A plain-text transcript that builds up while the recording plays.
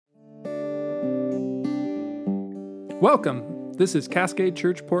Welcome. This is Cascade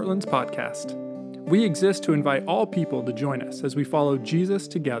Church Portland's podcast. We exist to invite all people to join us as we follow Jesus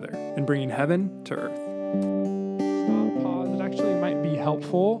together in bringing heaven to earth. Pause. It actually might be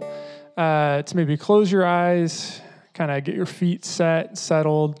helpful to maybe close your eyes, kind of get your feet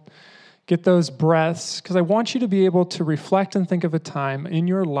settled, get those breaths, because I want you to be able to reflect and think of a time in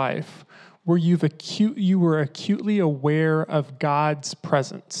your life where you were acutely aware of God's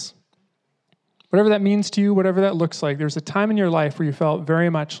presence. Whatever that means to you, whatever that looks like, there's a time in your life where you felt very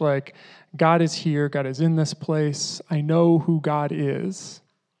much like God is here, God is in this place, I know who God is.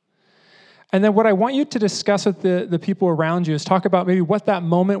 And then what I want you to discuss with the people around you is talk about maybe what that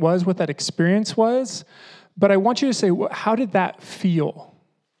moment was, what that experience was, but I want you to say, how did that feel?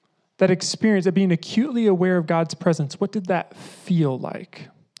 That experience of being acutely aware of God's presence, what did that feel like?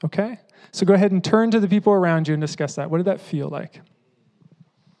 Okay? So go ahead and turn to the people around you and discuss that. What did that feel like?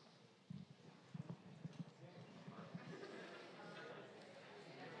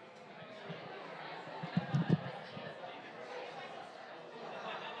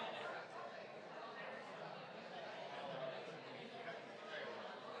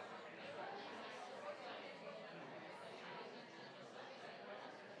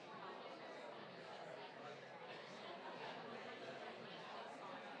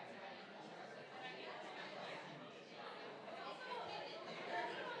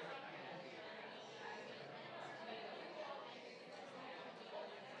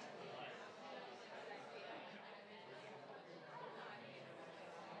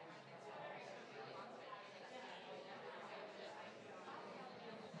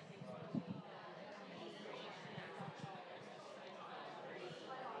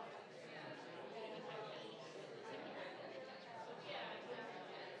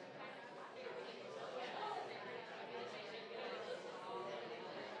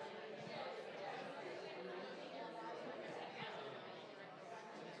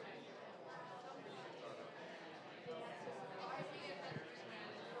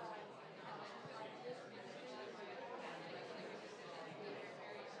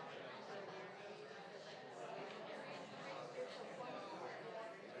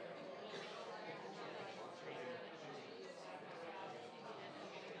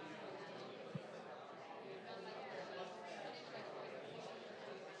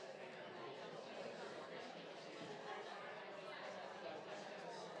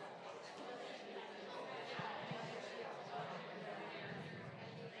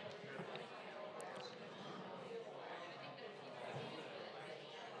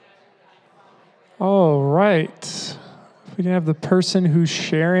 All right. If we can have the person who's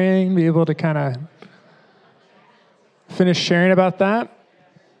sharing be able to kind of finish sharing about that.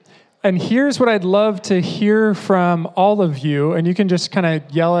 And here's what I'd love to hear from all of you, and you can just kind of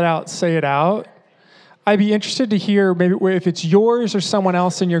yell it out, say it out. I'd be interested to hear, maybe if it's yours or someone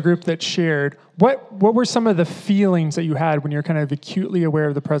else in your group that shared, what were some of the feelings that you had when you're kind of acutely aware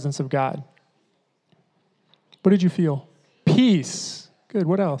of the presence of God? What did you feel? Peace. Good.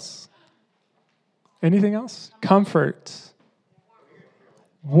 What else? Anything else? Comfort.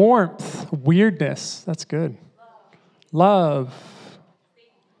 Warmth. Weirdness. That's good. Love.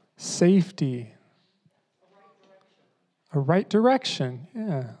 Safety. A right direction.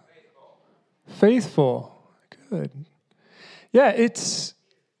 Yeah. Faithful. Good. Yeah, it's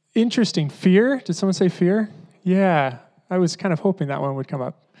interesting. Fear. Did someone say fear? Yeah. I was kind of hoping that one would come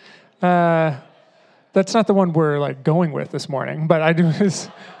up. That's not the one we're going with this morning, but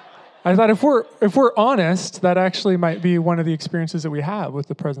I thought if we're honest, that actually might be one of the experiences that we have with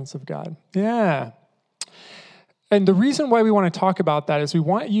the presence of God. Yeah. And the reason why we want to talk about that is we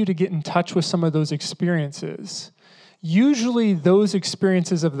want you to get in touch with some of those experiences. Usually those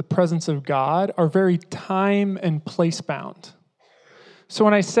experiences of the presence of God are very time and place bound. So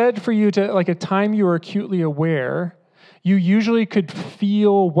when I said for you to, a time you were acutely aware, you usually could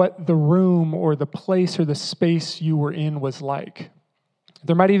feel what the room or the place or the space you were in was like.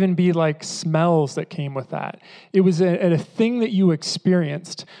 There might even be smells that came with that. It was a thing that you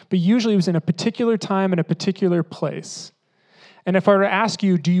experienced, but usually it was in a particular time and a particular place. And if I were to ask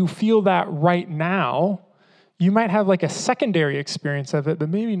you, do you feel that right now? You might have a secondary experience of it, but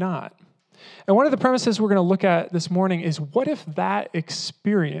maybe not. And one of the premises we're going to look at this morning is what if that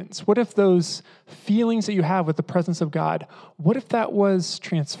experience, what if those feelings that you have with the presence of God, what if that was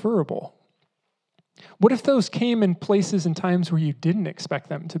transferable? What if those came in places and times where you didn't expect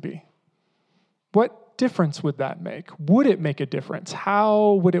them to be? What difference would that make? Would it make a difference?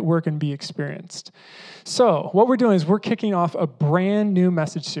 How would it work and be experienced? So what we're doing is we're kicking off a brand new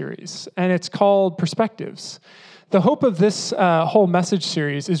message series, and it's called Perspectives. The hope of this whole message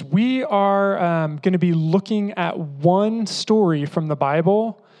series is we are going to be looking at one story from the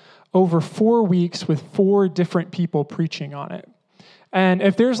Bible over 4 weeks with 4 different people preaching on it. And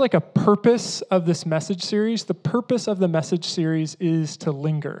if there's like a purpose of this message series, the purpose of the message series is to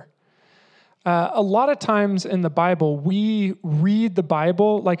linger. A lot of times in the Bible, we read the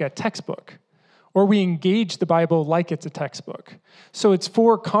Bible like a textbook, or we engage the Bible like it's a textbook. So it's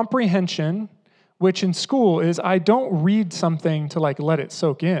for comprehension, which in school is I don't read something to like let it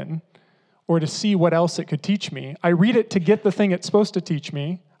soak in or to see what else it could teach me. I read it to get the thing it's supposed to teach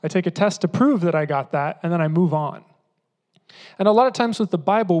me. I take a test to prove that I got that, and then I move on. And a lot of times with the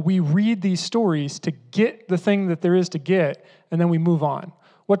Bible, we read these stories to get the thing that there is to get, and then we move on.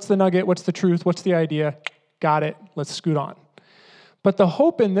 What's the nugget? What's the truth? What's the idea? Got it. Let's scoot on. But the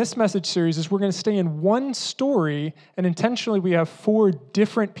hope in this message series is we're going to stay in one story, and intentionally we have 4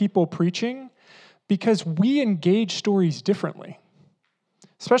 different people preaching because we engage stories differently.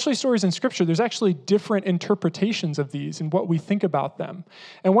 Especially stories in Scripture, there's actually different interpretations of these and what we think about them.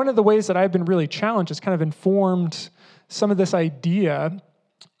 And one of the ways that I've been really challenged has kind of informed some of this idea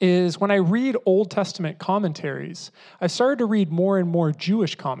is when I read Old Testament commentaries, I've started to read more and more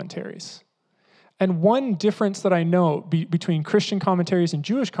Jewish commentaries. And one difference that I know between Christian commentaries and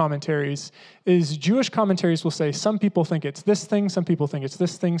Jewish commentaries is Jewish commentaries will say some people think it's this thing, some people think it's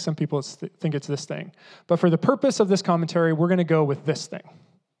this thing, some people think it's this thing. But for the purpose of this commentary, we're going to go with this thing.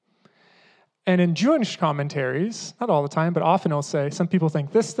 And in Jewish commentaries, not all the time, but often it'll say some people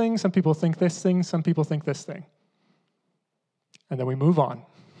think this thing, some people think this thing, some people think this thing. And then we move on.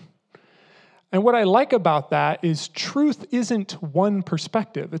 And what I like about that is truth isn't one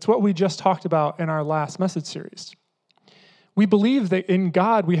perspective. It's what we just talked about in our last message series. We believe that in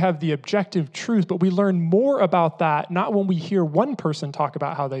God we have the objective truth, but we learn more about that not when we hear one person talk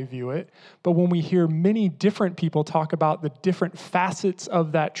about how they view it, but when we hear many different people talk about the different facets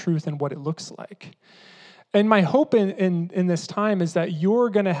of that truth and what it looks like. And my hope in this time is that you're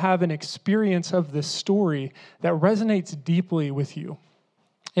going to have an experience of this story that resonates deeply with you.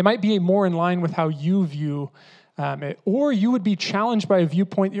 It might be more in line with how you view it, or you would be challenged by a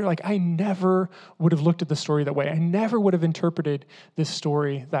viewpoint that you're like, I never would have looked at the story that way. I never would have interpreted this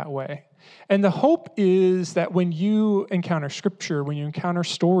story that way. And the hope is that when you encounter Scripture, when you encounter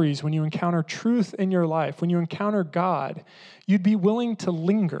stories, when you encounter truth in your life, when you encounter God, you'd be willing to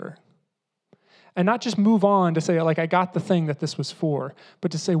linger. And not just move on to say, like, I got the thing that this was for,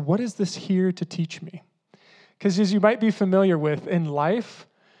 but to say, what is this here to teach me? Because as you might be familiar with, in life,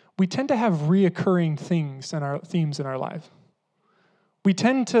 we tend to have reoccurring themes in our life. We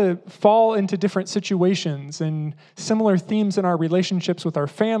tend to fall into different situations and similar themes in our relationships with our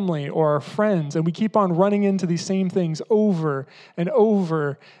family or our friends, and we keep on running into these same things over and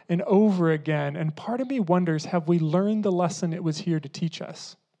over and over again. And part of me wonders, have we learned the lesson it was here to teach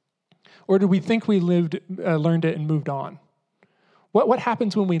us? Or do we think we learned it and moved on? What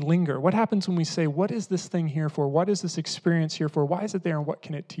happens when we linger? What happens when we say, what is this thing here for? What is this experience here for? Why is it there, and what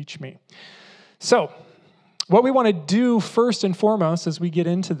can it teach me? So, what we want to do first and foremost as we get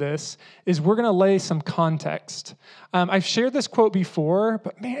into this is we're going to lay some context. I've shared this quote before,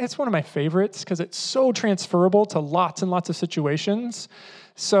 but man, it's one of my favorites because it's so transferable to lots and lots of situations.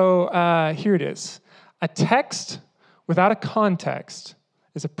 So here it is. A text without a context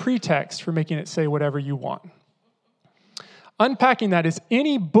is a pretext for making it say whatever you want. Unpacking that is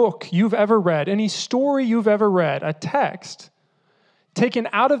any book you've ever read, any story you've ever read, a text taken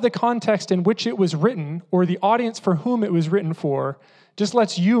out of the context in which it was written or the audience for whom it was written for, just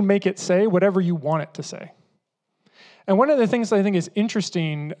lets you make it say whatever you want it to say. And one of the things that I think is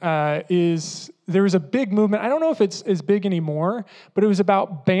interesting is there was a big movement. I don't know if it's as big anymore, but it was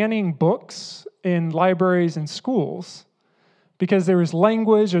about banning books in libraries and schools because there was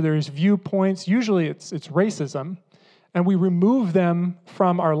language or there was viewpoints. Usually it's racism. And we remove them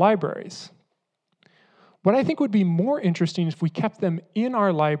from our libraries. What I think would be more interesting is if we kept them in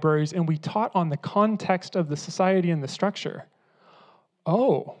our libraries and we taught on the context of the society and the structure.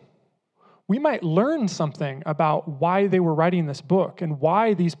 Oh, we might learn something about why they were writing this book and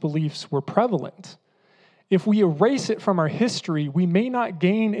why these beliefs were prevalent. If we erase it from our history, we may not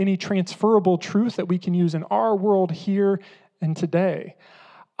gain any transferable truth that we can use in our world here and today.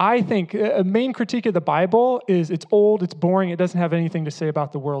 I think a main critique of the Bible is it's old, it's boring, it doesn't have anything to say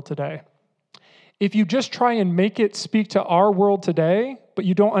about the world today. If you just try and make it speak to our world today, but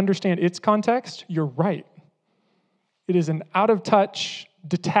you don't understand its context, you're right. It is an out-of-touch,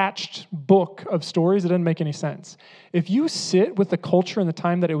 detached book of stories that doesn't make any sense. If you sit with the culture and the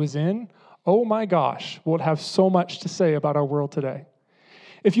time that it was in, oh my gosh, we'll have so much to say about our world today.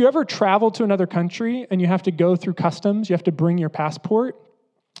 If you ever travel to another country and you have to go through customs, you have to bring your passport,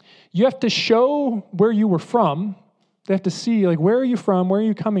 you have to show where you were from. They have to see, like, where are you from? Where are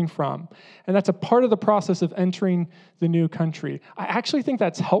you coming from? And that's a part of the process of entering the new country. I actually think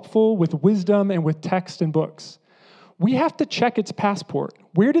that's helpful with wisdom and with text and books. We have to check its passport.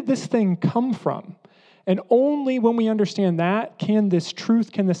 Where did this thing come from? And only when we understand that can this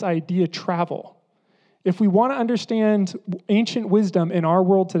truth, can this idea travel. If we want to understand ancient wisdom in our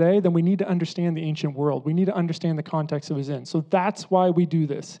world today, then we need to understand the ancient world. We need to understand the context it was in. So that's why we do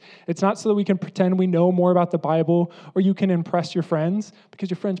this. It's not so that we can pretend we know more about the Bible or you can impress your friends, because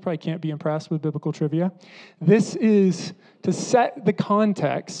your friends probably can't be impressed with biblical trivia. This is to set the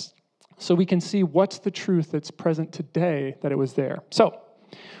context so we can see what's the truth that's present today that it was there. So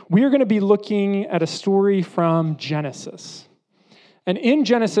we are going to be looking at a story from Genesis. And in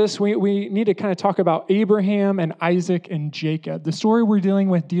Genesis, we need to kind of talk about Abraham and Isaac and Jacob. The story we're dealing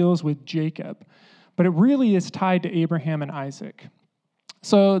with deals with Jacob, but it really is tied to Abraham and Isaac.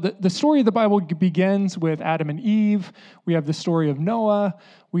 So the story of the Bible begins with Adam and Eve. We have the story of Noah.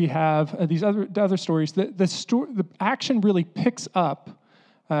 We have these other stories. The action really picks up.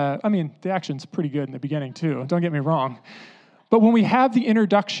 The action's pretty good in the beginning too. Don't get me wrong. But when we have the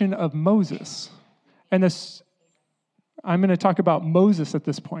introduction of Moses, and this, I'm going to talk about Moses at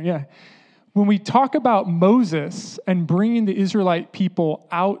this point, yeah. When we talk about Moses and bringing the Israelite people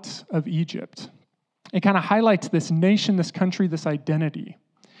out of Egypt, it kind of highlights this nation, this country, this identity.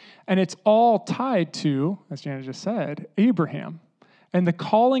 And it's all tied to, as Janet just said, Abraham, and the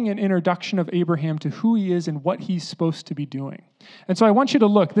calling and introduction of Abraham to who he is and what he's supposed to be doing. And so I want you to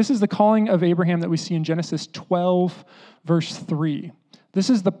look. This is the calling of Abraham that we see in Genesis 12, verse 3. This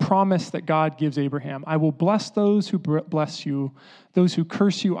is the promise that God gives Abraham. I will bless those who bless you. Those who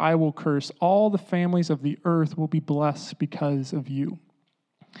curse you, I will curse. All the families of the earth will be blessed because of you.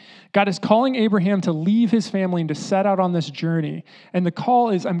 God is calling Abraham to leave his family and to set out on this journey. And the call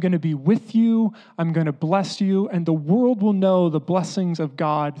is, I'm going to be with you, I'm going to bless you, and the world will know the blessings of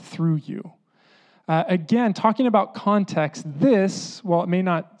God through you. Again, talking about context, this, while it may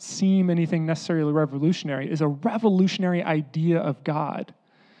not seem anything necessarily revolutionary, is a revolutionary idea of God.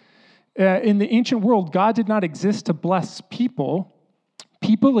 In the ancient world, God did not exist to bless people.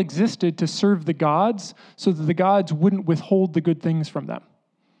 People existed to serve the gods so that the gods wouldn't withhold the good things from them.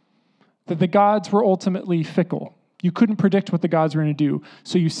 That the gods were ultimately fickle. You couldn't predict what the gods were going to do.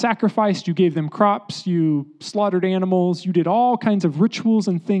 So you sacrificed, you gave them crops, you slaughtered animals, you did all kinds of rituals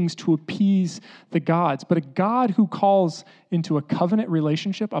and things to appease the gods. But a God who calls into a covenant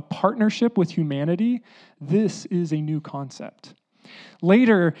relationship, a partnership with humanity, this is a new concept.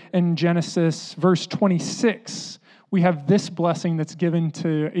 Later in Genesis, verse 26, we have this blessing that's given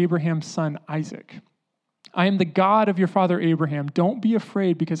to Abraham's son Isaac. I am the God of your father Abraham. Don't be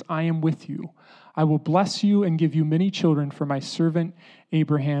afraid, because I am with you. I will bless you and give you many children for my servant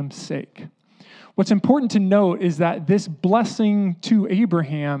Abraham's sake. What's important to note is that this blessing to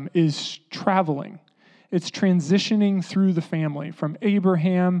Abraham is traveling. It's transitioning through the family from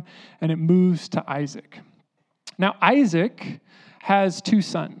Abraham, and it moves to Isaac. Now, Isaac has two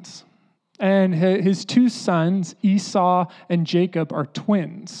sons, and his two sons, Esau and Jacob, are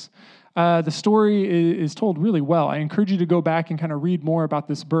twins. The story is told really well. I encourage you to go back and kind of read more about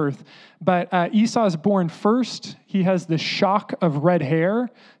this birth. But Esau is born first. He has the shock of red hair.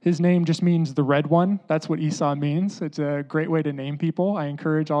 His name just means the red one. That's what Esau means. It's a great way to name people. I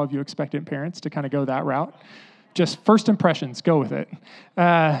encourage all of you expectant parents to kind of go that route. Just first impressions, go with it.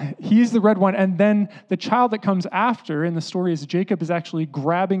 He's the red one. And then the child that comes after in the story is Jacob is actually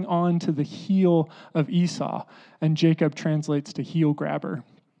grabbing onto the heel of Esau. And Jacob translates to heel grabber.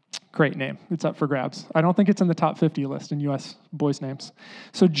 Great name. It's up for grabs. I don't think it's in the top 50 list in U.S. boys' names.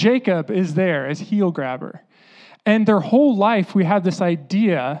 So Jacob is there as heel grabber. And their whole life, we have this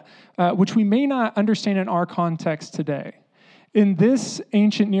idea, which we may not understand in our context today. In this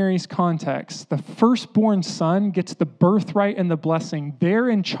ancient Near East context, the firstborn son gets the birthright and the blessing. They're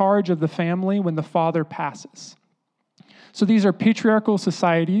in charge of the family when the father passes. So these are patriarchal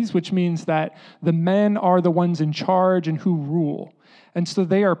societies, which means that the men are the ones in charge and who rule. And so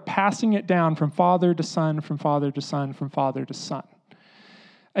they are passing it down from father to son, from father to son, from father to son.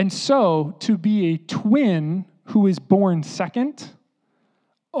 And so to be a twin who is born second,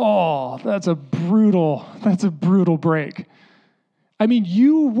 that's a brutal break. I mean,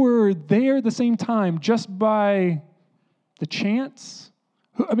 you were there at the same time just by the chance.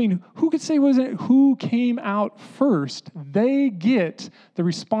 Who could say who came out first? They get the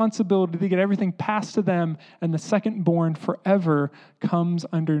responsibility. They get everything passed to them, and the second-born forever comes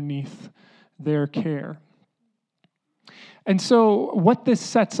underneath their care. And so what this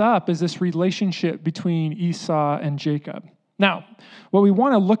sets up is this relationship between Esau and Jacob. Now, what we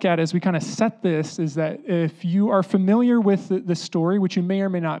want to look at as we kind of set this is that if you are familiar with the story, which you may or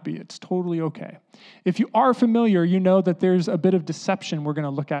may not be, it's totally okay. If you are familiar, you know that there's a bit of deception we're going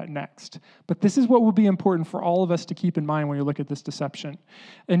to look at next. But this is what will be important for all of us to keep in mind when you look at this deception.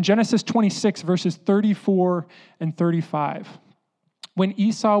 In Genesis 26, verses 34 and 35, when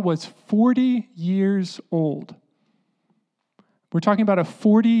Esau was 40 years old, we're talking about a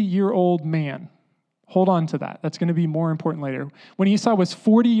 40-year-old man. Hold on to that. That's going to be more important later. When Esau was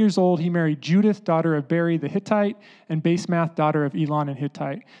 40 years old, he married Judith, daughter of Beri the Hittite, and Basemath, daughter of Elon and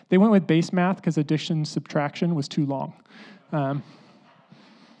Hittite. They went with Basemath because addition, subtraction was too long.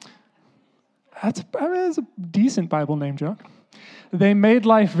 That's a decent Bible name, Joke. They made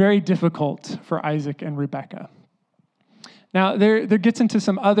life very difficult for Isaac and Rebekah. Now, there gets into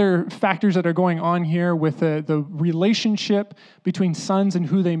some other factors that are going on here with the relationship between sons and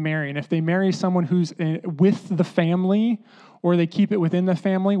who they marry. And if they marry someone who's with the family or they keep it within the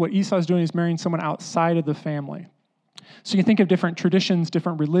family, what Esau's doing is marrying someone outside of the family. So you think of different traditions,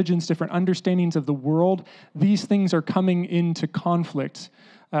 different religions, different understandings of the world. These things are coming into conflict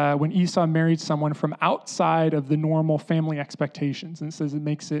when Esau married someone from outside of the normal family expectations. And it says it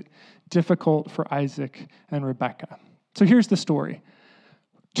makes it difficult for Isaac and Rebekah. So here's the story.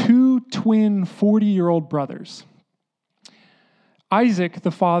 2 twin 40-year-old brothers. Isaac, the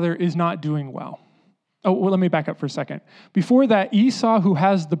father, is not doing well. Oh, well, let me back up for a second. Before that, Esau, who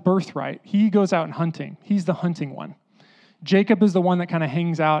has the birthright, he goes out and hunting. He's the hunting one. Jacob is the one that kind of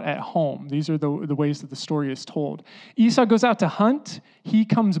hangs out at home. These are the ways that the story is told. Esau goes out to hunt. He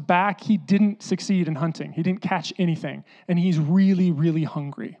comes back. He didn't succeed in hunting. He didn't catch anything. And he's really, really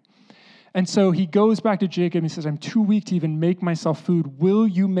hungry. And so he goes back to Jacob and he says, I'm too weak to even make myself food. Will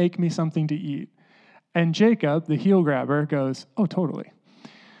you make me something to eat? And Jacob, the heel grabber, goes, oh, totally.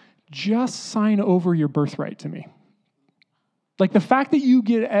 Just sign over your birthright to me. Like the fact that you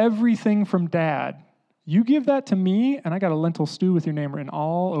get everything from dad, you give that to me, and I got a lentil stew with your name written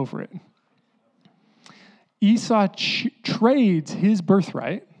all over it. Esau trades his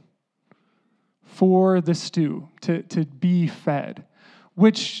birthright for the stew to be fed.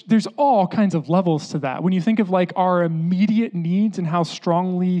 Which there's all kinds of levels to that. When you think of like our immediate needs and how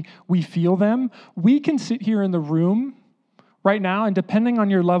strongly we feel them, we can sit here in the room right now, and depending on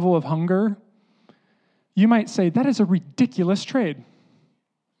your level of hunger, you might say, that is a ridiculous trade.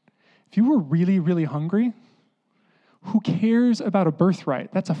 If you were really, really hungry, who cares about a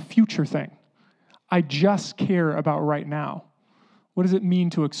birthright? That's a future thing. I just care about right now. What does it mean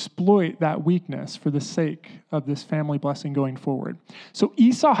to exploit that weakness for the sake of this family blessing going forward? So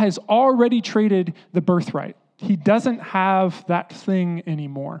Esau has already traded the birthright. He doesn't have that thing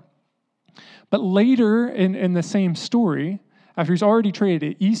anymore. But later in the same story, after he's already traded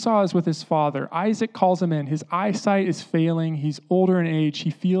it, Esau is with his father. Isaac calls him in. His eyesight is failing. He's older in age.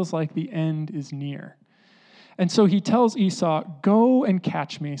 He feels like the end is near. And so he tells Esau, go and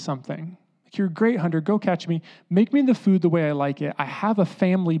catch me something. You're a great hunter. Go catch me. Make me the food the way I like it. I have a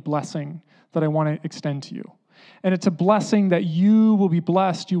family blessing that I want to extend to you. And it's a blessing that you will be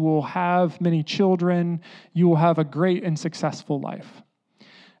blessed. You will have many children. You will have a great and successful life.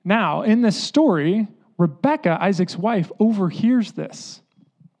 Now, in this story, Rebekah, Isaac's wife, overhears this.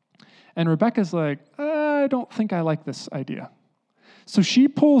 And Rebekah's like, I don't think I like this idea. So she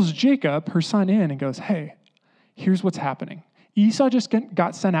pulls Jacob, her son, in and goes, hey, here's what's happening. Esau just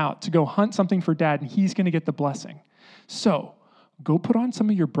got sent out to go hunt something for dad, and he's going to get the blessing. So go put on some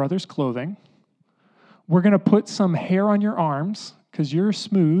of your brother's clothing. We're going to put some hair on your arms because you're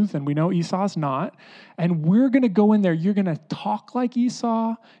smooth, and we know Esau's not. And we're going to go in there. You're going to talk like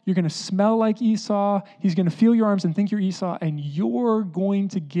Esau. You're going to smell like Esau. He's going to feel your arms and think you're Esau, and you're going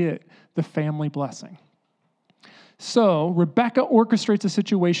to get the family blessing. So Rebekah orchestrates a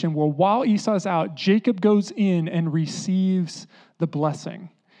situation where while Esau's out, Jacob goes in and receives the blessing.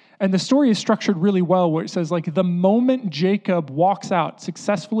 And the story is structured really well where it says, like, the moment Jacob walks out,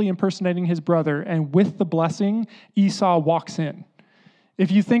 successfully impersonating his brother, and with the blessing, Esau walks in. If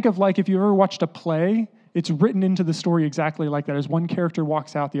you think of, like, if you ever watched a play, it's written into the story exactly like that. As one character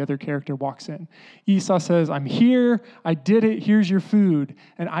walks out, the other character walks in. Esau says, I'm here, I did it, here's your food.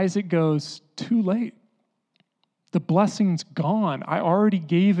 And Isaac goes, too late. The blessing's gone. I already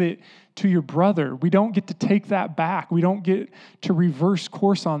gave it to your brother. We don't get to take that back. We don't get to reverse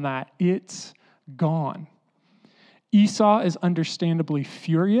course on that. It's gone. Esau is understandably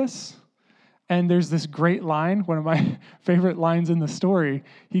furious. And there's this great line, one of my favorite lines in the story.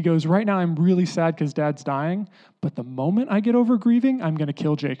 He goes, right now I'm really sad because dad's dying, but the moment I get over grieving, I'm going to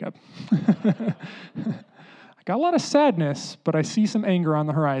kill Jacob. I got a lot of sadness, but I see some anger on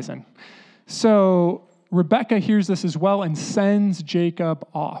the horizon. So Rebekah hears this as well and sends Jacob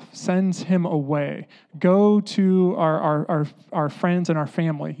off, sends him away. Go to our friends and our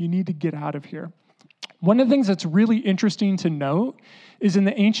family. You need to get out of here. One of the things that's really interesting to note is in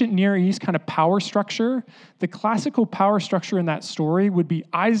the ancient Near East kind of power structure, the classical power structure in that story would be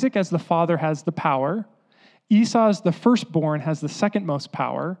Isaac as the father has the power, Esau as the firstborn has the second most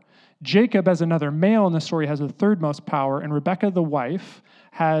power, Jacob as another male in the story has the third most power, and Rebekah the wife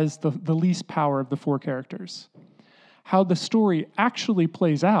has the least power of the four characters. How the story actually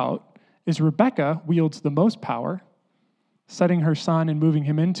plays out is Rebekah wields the most power, setting her son and moving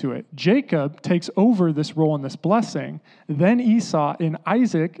him into it. Jacob takes over this role and this blessing. Then Esau and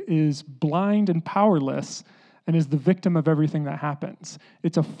Isaac is blind and powerless and is the victim of everything that happens.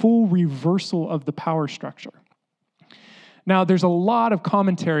 It's a full reversal of the power structure. Now, there's a lot of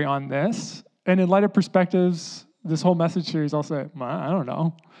commentary on this, and in light of perspectives, this whole message series, I'll say, I don't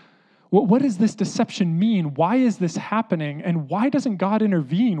know. What does this deception mean? Why is this happening? And why doesn't God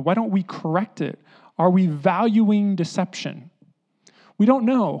intervene? Why don't we correct it? Are we valuing deception? We don't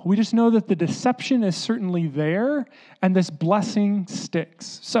know. We just know that the deception is certainly there, and this blessing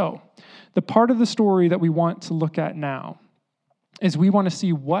sticks. So, the part of the story that we want to look at now is we want to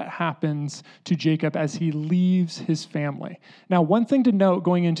see what happens to Jacob as he leaves his family. Now, one thing to note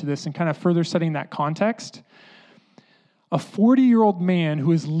going into this and kind of further setting that context, a 40-year-old man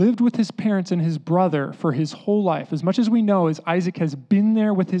who has lived with his parents and his brother for his whole life, as much as we know, is Isaac has been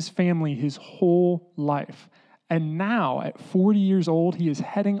there with his family his whole life. And now, at 40 years old, he is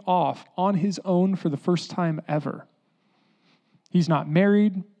heading off on his own for the first time ever. He's not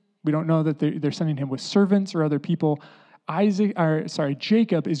married. We don't know that they're sending him with servants or other people.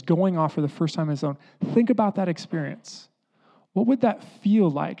 Jacob is going off for the first time on his own. Think about that experience. What would that feel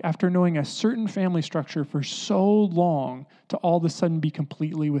like after knowing a certain family structure for so long to all of a sudden be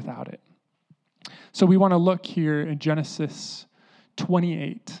completely without it? So we want to look here in Genesis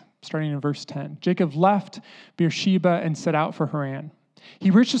 28, starting in verse 10. Jacob left Beersheba and set out for Haran.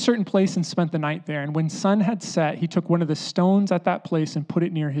 He reached a certain place and spent the night there. And when sun had set, he took one of the stones at that place and put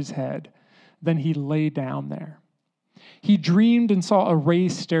it near his head. Then he lay down there. He dreamed and saw a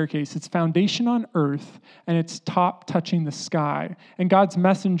raised staircase, its foundation on earth and its top touching the sky. And God's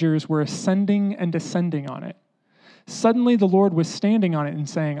messengers were ascending and descending on it. Suddenly the Lord was standing on it and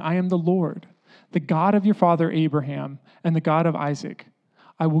saying, I am the Lord, the God of your father Abraham and the God of Isaac.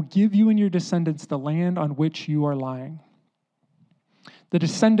 I will give you and your descendants the land on which you are lying. Your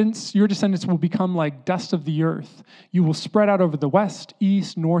descendants will become like dust of the earth. You will spread out over the west,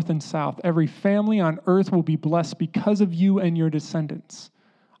 east, north, and south. Every family on earth will be blessed because of you and your descendants.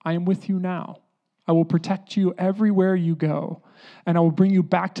 I am with you now. I will protect you everywhere you go, and I will bring you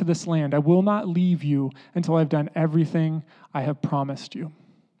back to this land. I will not leave you until I've done everything I have promised you.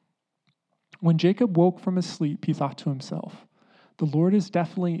 When Jacob woke from his sleep, he thought to himself, the Lord is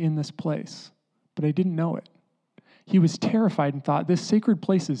definitely in this place, but I didn't know it. He was terrified and thought, this sacred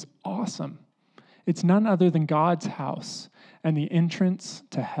place is awesome. It's none other than God's house and the entrance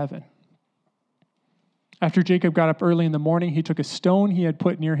to heaven. After Jacob got up early in the morning, he took a stone he had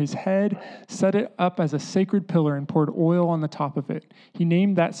put near his head, set it up as a sacred pillar, and poured oil on the top of it. He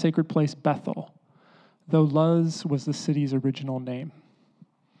named that sacred place Bethel, though Luz was the city's original name.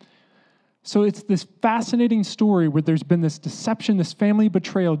 So it's this fascinating story where there's been this deception, this family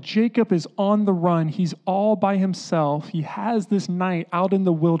betrayal. Jacob is on the run. He's all by himself. He has this night out in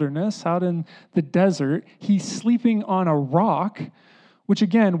the wilderness, out in the desert. He's sleeping on a rock, which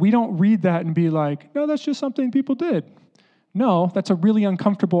again, we don't read that and be like, no, that's just something people did. No, that's a really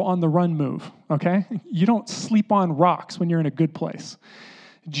uncomfortable on the run move, okay? You don't sleep on rocks when you're in a good place.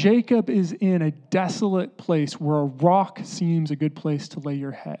 Jacob is in a desolate place where a rock seems a good place to lay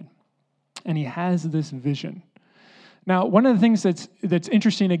your head. And he has this vision. Now, one of the things that's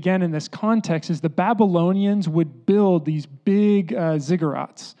interesting, again, in this context is the Babylonians would build these big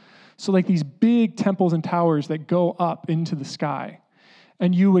ziggurats. So like these big temples and towers that go up into the sky.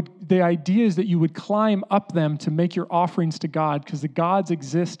 And the idea is that you would climb up them to make your offerings to God because the gods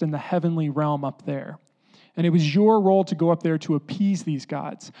exist in the heavenly realm up there. And it was your role to go up there to appease these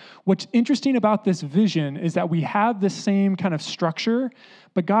gods. What's interesting about this vision is that we have this same kind of structure,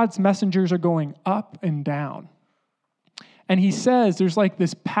 but God's messengers are going up and down. And he says there's like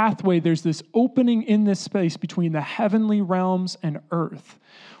this pathway, there's this opening in this space between the heavenly realms and earth.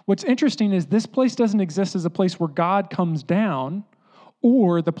 What's interesting is this place doesn't exist as a place where God comes down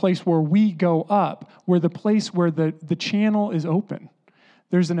or the place where we go up, where the place where the channel is open.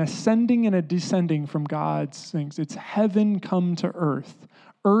 There's an ascending and a descending from God's things. It's heaven come to earth.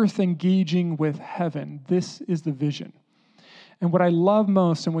 earth engaging with heaven. This is the vision. And what I love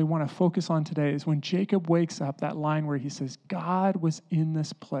most and we want to focus on today is when Jacob wakes up, that line where he says, God was in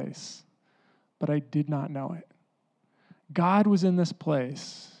this place, but I did not know it. God was in this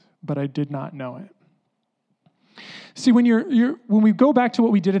place, but I did not know it. See, when we go back to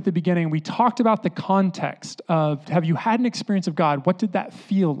what we did at the beginning, we talked about the context of, have you had an experience of God? What did that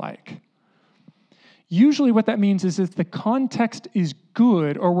feel like? Usually what that means is if the context is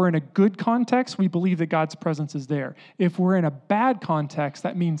good or we're in a good context, we believe that God's presence is there. If we're in a bad context,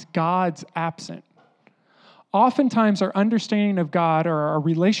 that means God's absent. Oftentimes our understanding of God or our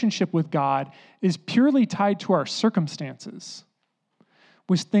relationship with God is purely tied to our circumstances.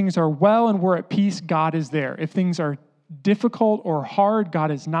 When things are well and we're at peace, God is there. If things are difficult or hard,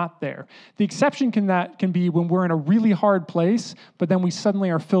 God is not there. The exception can be when we're in a really hard place, but then we suddenly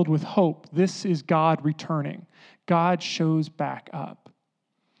are filled with hope. This is God returning. God shows back up.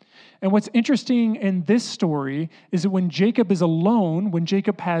 And what's interesting in this story is that when Jacob is alone, when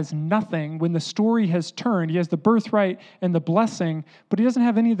Jacob has nothing, when the story has turned, he has the birthright and the blessing, but he doesn't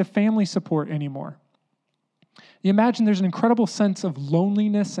have any of the family support anymore. You imagine there's an incredible sense of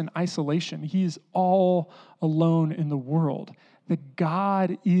loneliness and isolation. He is all alone in the world. That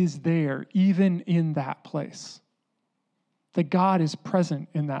God is there, even in that place. That God is present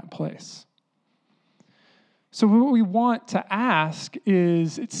in that place. So what we want to ask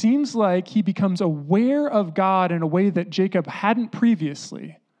is, it seems like he becomes aware of God in a way that Jacob hadn't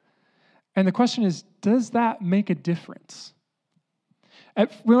previously. And the question is, does that make a difference?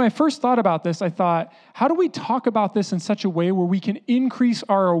 When I first thought about this, I thought, how do we talk about this in such a way where we can increase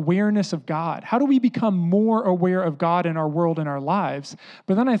our awareness of God? How do we become more aware of God in our world and our lives?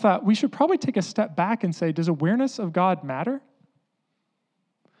 But then I thought, we should probably take a step back and say, does awareness of God matter?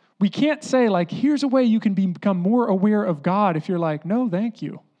 We can't say, like, here's a way you can become more aware of God if you're like, no, thank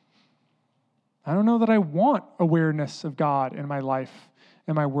you. I don't know that I want awareness of God in my life,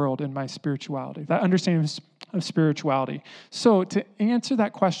 in my world, in my spirituality. That understanding of spirituality. So to answer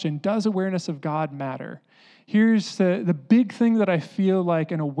that question, does awareness of God matter? Here's the big thing that I feel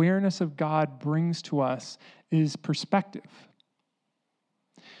like an awareness of God brings to us is perspective.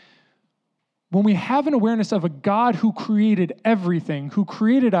 When we have an awareness of a God who created everything, who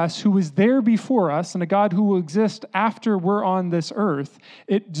created us, who was there before us, and a God who will exist after we're on this earth,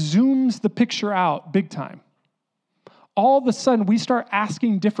 it zooms the picture out big time. All of a sudden, we start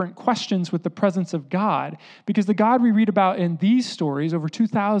asking different questions with the presence of God, because the God we read about in these stories over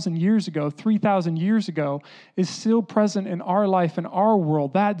 2,000 years ago, 3,000 years ago, is still present in our life and our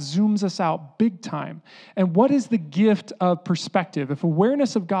world. That zooms us out big time. And what is the gift of perspective? If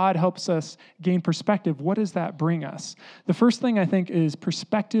awareness of God helps us gain perspective, what does that bring us? The first thing I think is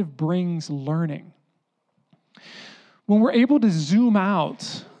perspective brings learning. When we're able to zoom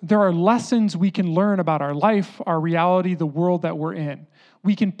out, there are lessons we can learn about our life, our reality, the world that we're in.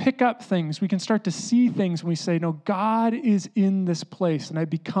 We can pick up things. We can start to see things when we say, no, God is in this place, and I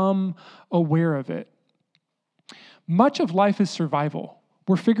become aware of it. Much of life is survival.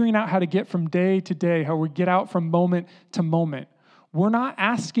 We're figuring out how to get from day to day, how we get out from moment to moment. We're not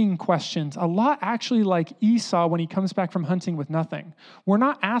asking questions, a lot actually like Esau when he comes back from hunting with nothing. We're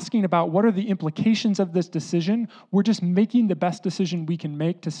not asking about what are the implications of this decision. We're just making the best decision we can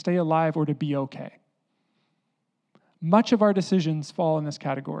make to stay alive or to be okay. Much of our decisions fall in this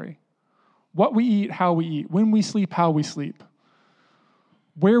category. What we eat, how we eat, when we sleep, how we sleep,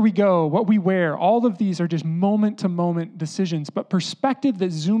 where we go, what we wear, all of these are just moment-to-moment decisions. But perspective that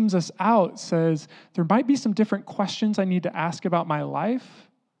zooms us out says there might be some different questions I need to ask about my life,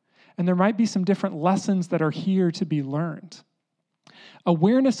 and there might be some different lessons that are here to be learned.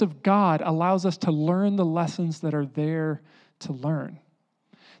 Awareness of God allows us to learn the lessons that are there to learn.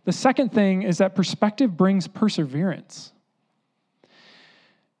 The second thing is that perspective brings perseverance.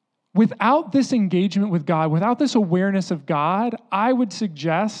 Without this engagement with God, without this awareness of God, I would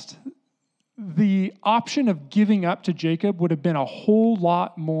suggest the option of giving up to Jacob would have been a whole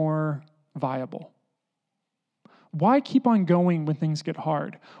lot more viable. Why keep on going when things get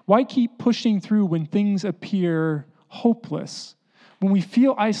hard? Why keep pushing through when things appear hopeless? When we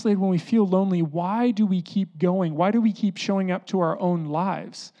feel isolated, when we feel lonely, why do we keep going? Why do we keep showing up to our own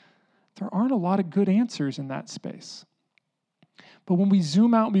lives? There aren't a lot of good answers in that space. But when we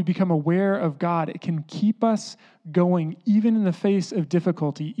zoom out and we become aware of God, it can keep us going even in the face of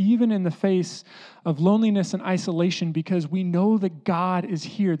difficulty, even in the face of loneliness and isolation, because we know that God is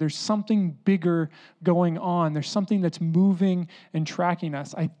here. There's something bigger going on. There's something that's moving and tracking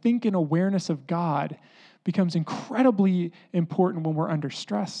us. I think an awareness of God becomes incredibly important when we're under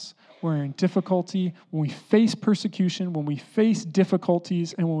stress, when we're in difficulty, when we face persecution, when we face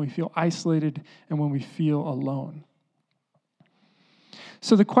difficulties, and when we feel isolated and when we feel alone.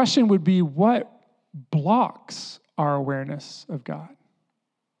 So the question would be, what blocks our awareness of God?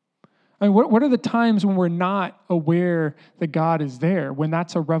 I mean, what are the times when we're not aware that God is there, when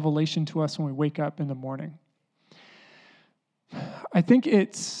that's a revelation to us when we wake up in the morning? I think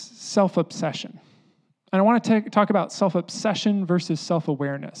it's self-obsession. And I want to talk about self-obsession versus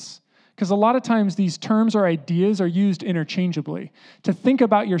self-awareness. Because a lot of times these terms or ideas are used interchangeably. To think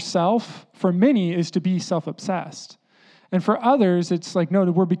about yourself, for many, is to be self-obsessed. And for others, it's like, no,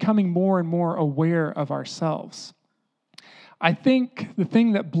 we're becoming more and more aware of ourselves. I think the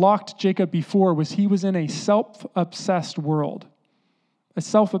thing that blocked Jacob before was he was in a self-obsessed world, a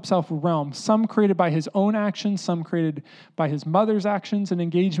self-obsessed realm, some created by his own actions, some created by his mother's actions and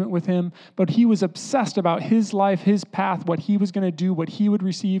engagement with him, but he was obsessed about his life, his path, what he was going to do, what he would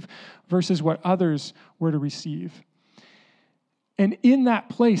receive versus what others were to receive. And in that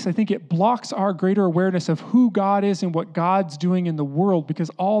place, I think it blocks our greater awareness of who God is and what God's doing in the world, because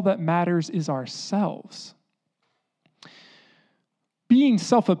all that matters is ourselves. Being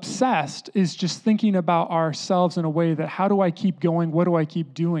self-obsessed is just thinking about ourselves in a way that, how do I keep going? What do I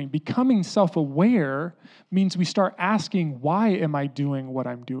keep doing? Becoming self-aware means we start asking, why am I doing what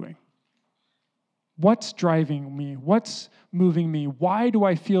I'm doing? What's driving me? What's moving me? Why do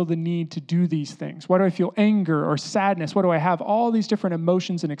I feel the need to do these things? Why do I feel anger or sadness? What do I have? All these different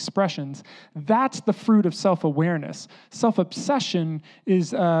emotions and expressions. That's the fruit of self-awareness. Self-obsession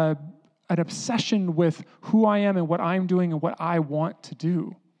is an obsession with who I am and what I'm doing and what I want to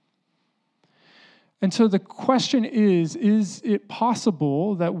do. And so the question is it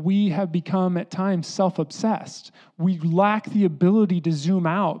possible that we have become at times self-obsessed? We lack the ability to zoom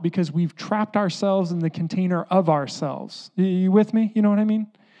out because we've trapped ourselves in the container of ourselves. Are you with me? You know what I mean?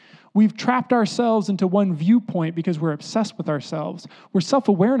 We've trapped ourselves into one viewpoint because we're obsessed with ourselves, where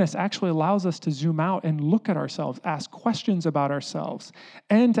self-awareness actually allows us to zoom out and look at ourselves, ask questions about ourselves,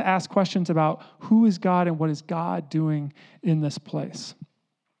 and to ask questions about who is God and what is God doing in this place.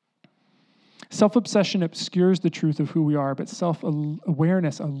 Self-obsession obscures the truth of who we are, but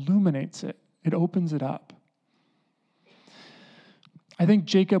self-awareness illuminates it. It opens it up. I think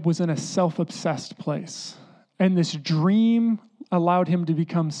Jacob was in a self-obsessed place, and this dream allowed him to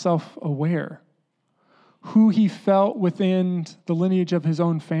become self-aware. Who he felt within the lineage of his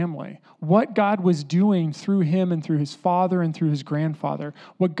own family. What God was doing through him and through his father and through his grandfather.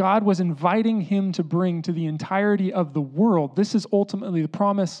 What God was inviting him to bring to the entirety of the world. This is ultimately the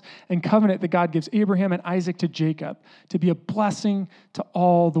promise and covenant that God gives Abraham and Isaac to Jacob, to be a blessing to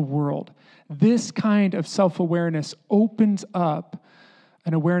all the world. This kind of self-awareness opens up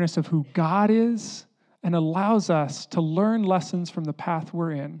an awareness of who God is and allows us to learn lessons from the path we're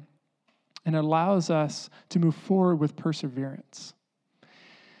in, and allows us to move forward with perseverance.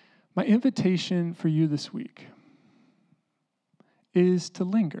 My invitation for you this week is to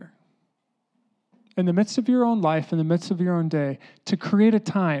linger. In the midst of your own life, in the midst of your own day, to create a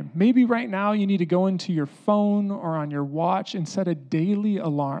time. Maybe right now you need to go into your phone or on your watch and set a daily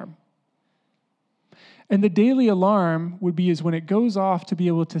alarm. And the daily alarm would be is when it goes off to be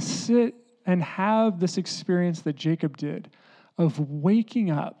able to sit and have this experience that Jacob did of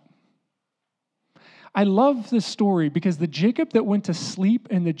waking up. I love this story because the Jacob that went to sleep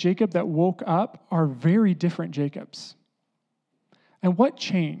and the Jacob that woke up are very different Jacobs. And what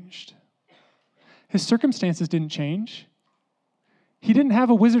changed? His circumstances didn't change. He didn't have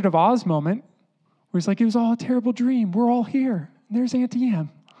a Wizard of Oz moment where he's like, it was all a terrible dream. We're all here. And there's Auntie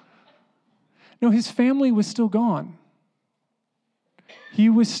Em. No, his family was still gone. He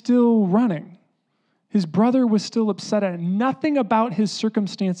was still running. His brother was still upset at him. Nothing about his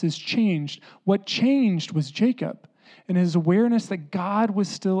circumstances changed. What changed was Jacob and his awareness that God was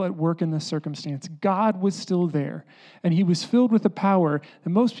still at work in this circumstance. God was still there. And he was filled with the power.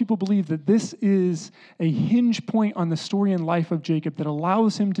 And most people believe that this is a hinge point on the story and life of Jacob that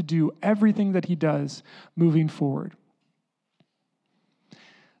allows him to do everything that he does moving forward.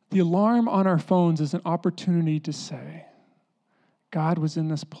 The alarm on our phones is an opportunity to say, God was in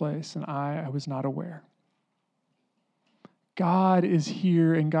this place, and I was not aware. God is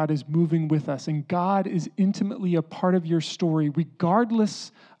here, and God is moving with us, and God is intimately a part of your story,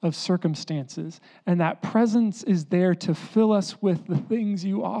 regardless of circumstances, and that presence is there to fill us with the things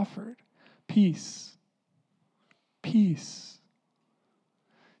you offered. Peace. Peace.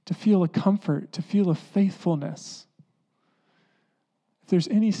 To feel a comfort, to feel a faithfulness. If there's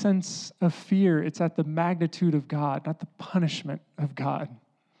any sense of fear, it's at the magnitude of God, not the punishment of God.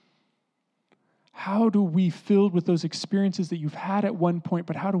 How do we, filled with those experiences that you've had at one point,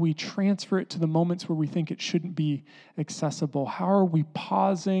 but how do we transfer it to the moments where we think it shouldn't be accessible? How are we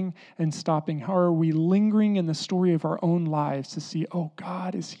pausing and stopping? How are we lingering in the story of our own lives to see, oh,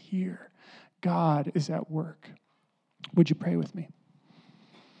 God is here. God is at work. Would you pray with me?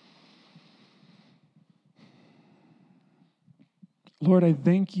 Lord, I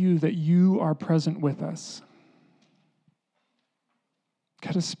thank you that you are present with us.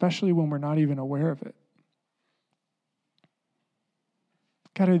 God, especially when we're not even aware of it.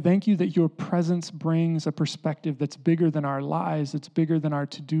 God, I thank you that your presence brings a perspective that's bigger than our lives, that's bigger than our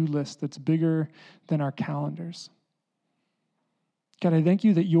to-do list, that's bigger than our calendars. God, I thank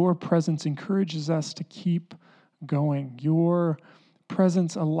you that your presence encourages us to keep going. Your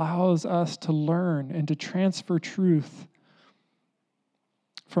presence allows us to learn and to transfer truth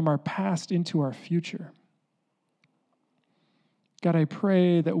from our past into our future. God, I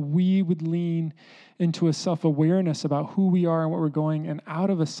pray that we would lean into a self-awareness about who we are and what we're going, and out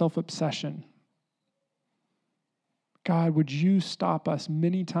of a self-obsession. God, would you stop us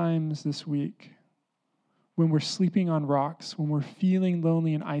many times this week when we're sleeping on rocks, when we're feeling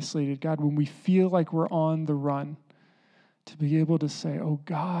lonely and isolated, God, when we feel like we're on the run, to be able to say, oh,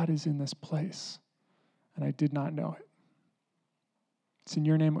 God is in this place, and I did not know it. It's in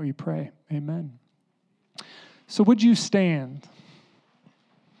your name that we pray. Amen. So would you stand?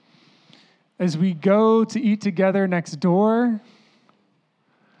 As we go to eat together next door,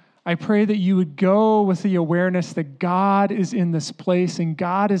 I pray that you would go with the awareness that God is in this place and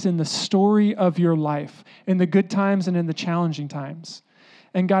God is in the story of your life, in the good times and in the challenging times.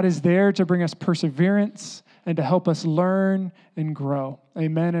 And God is there to bring us perseverance and to help us learn and grow.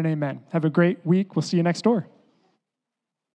 Amen and amen. Have a great week. We'll see you next door.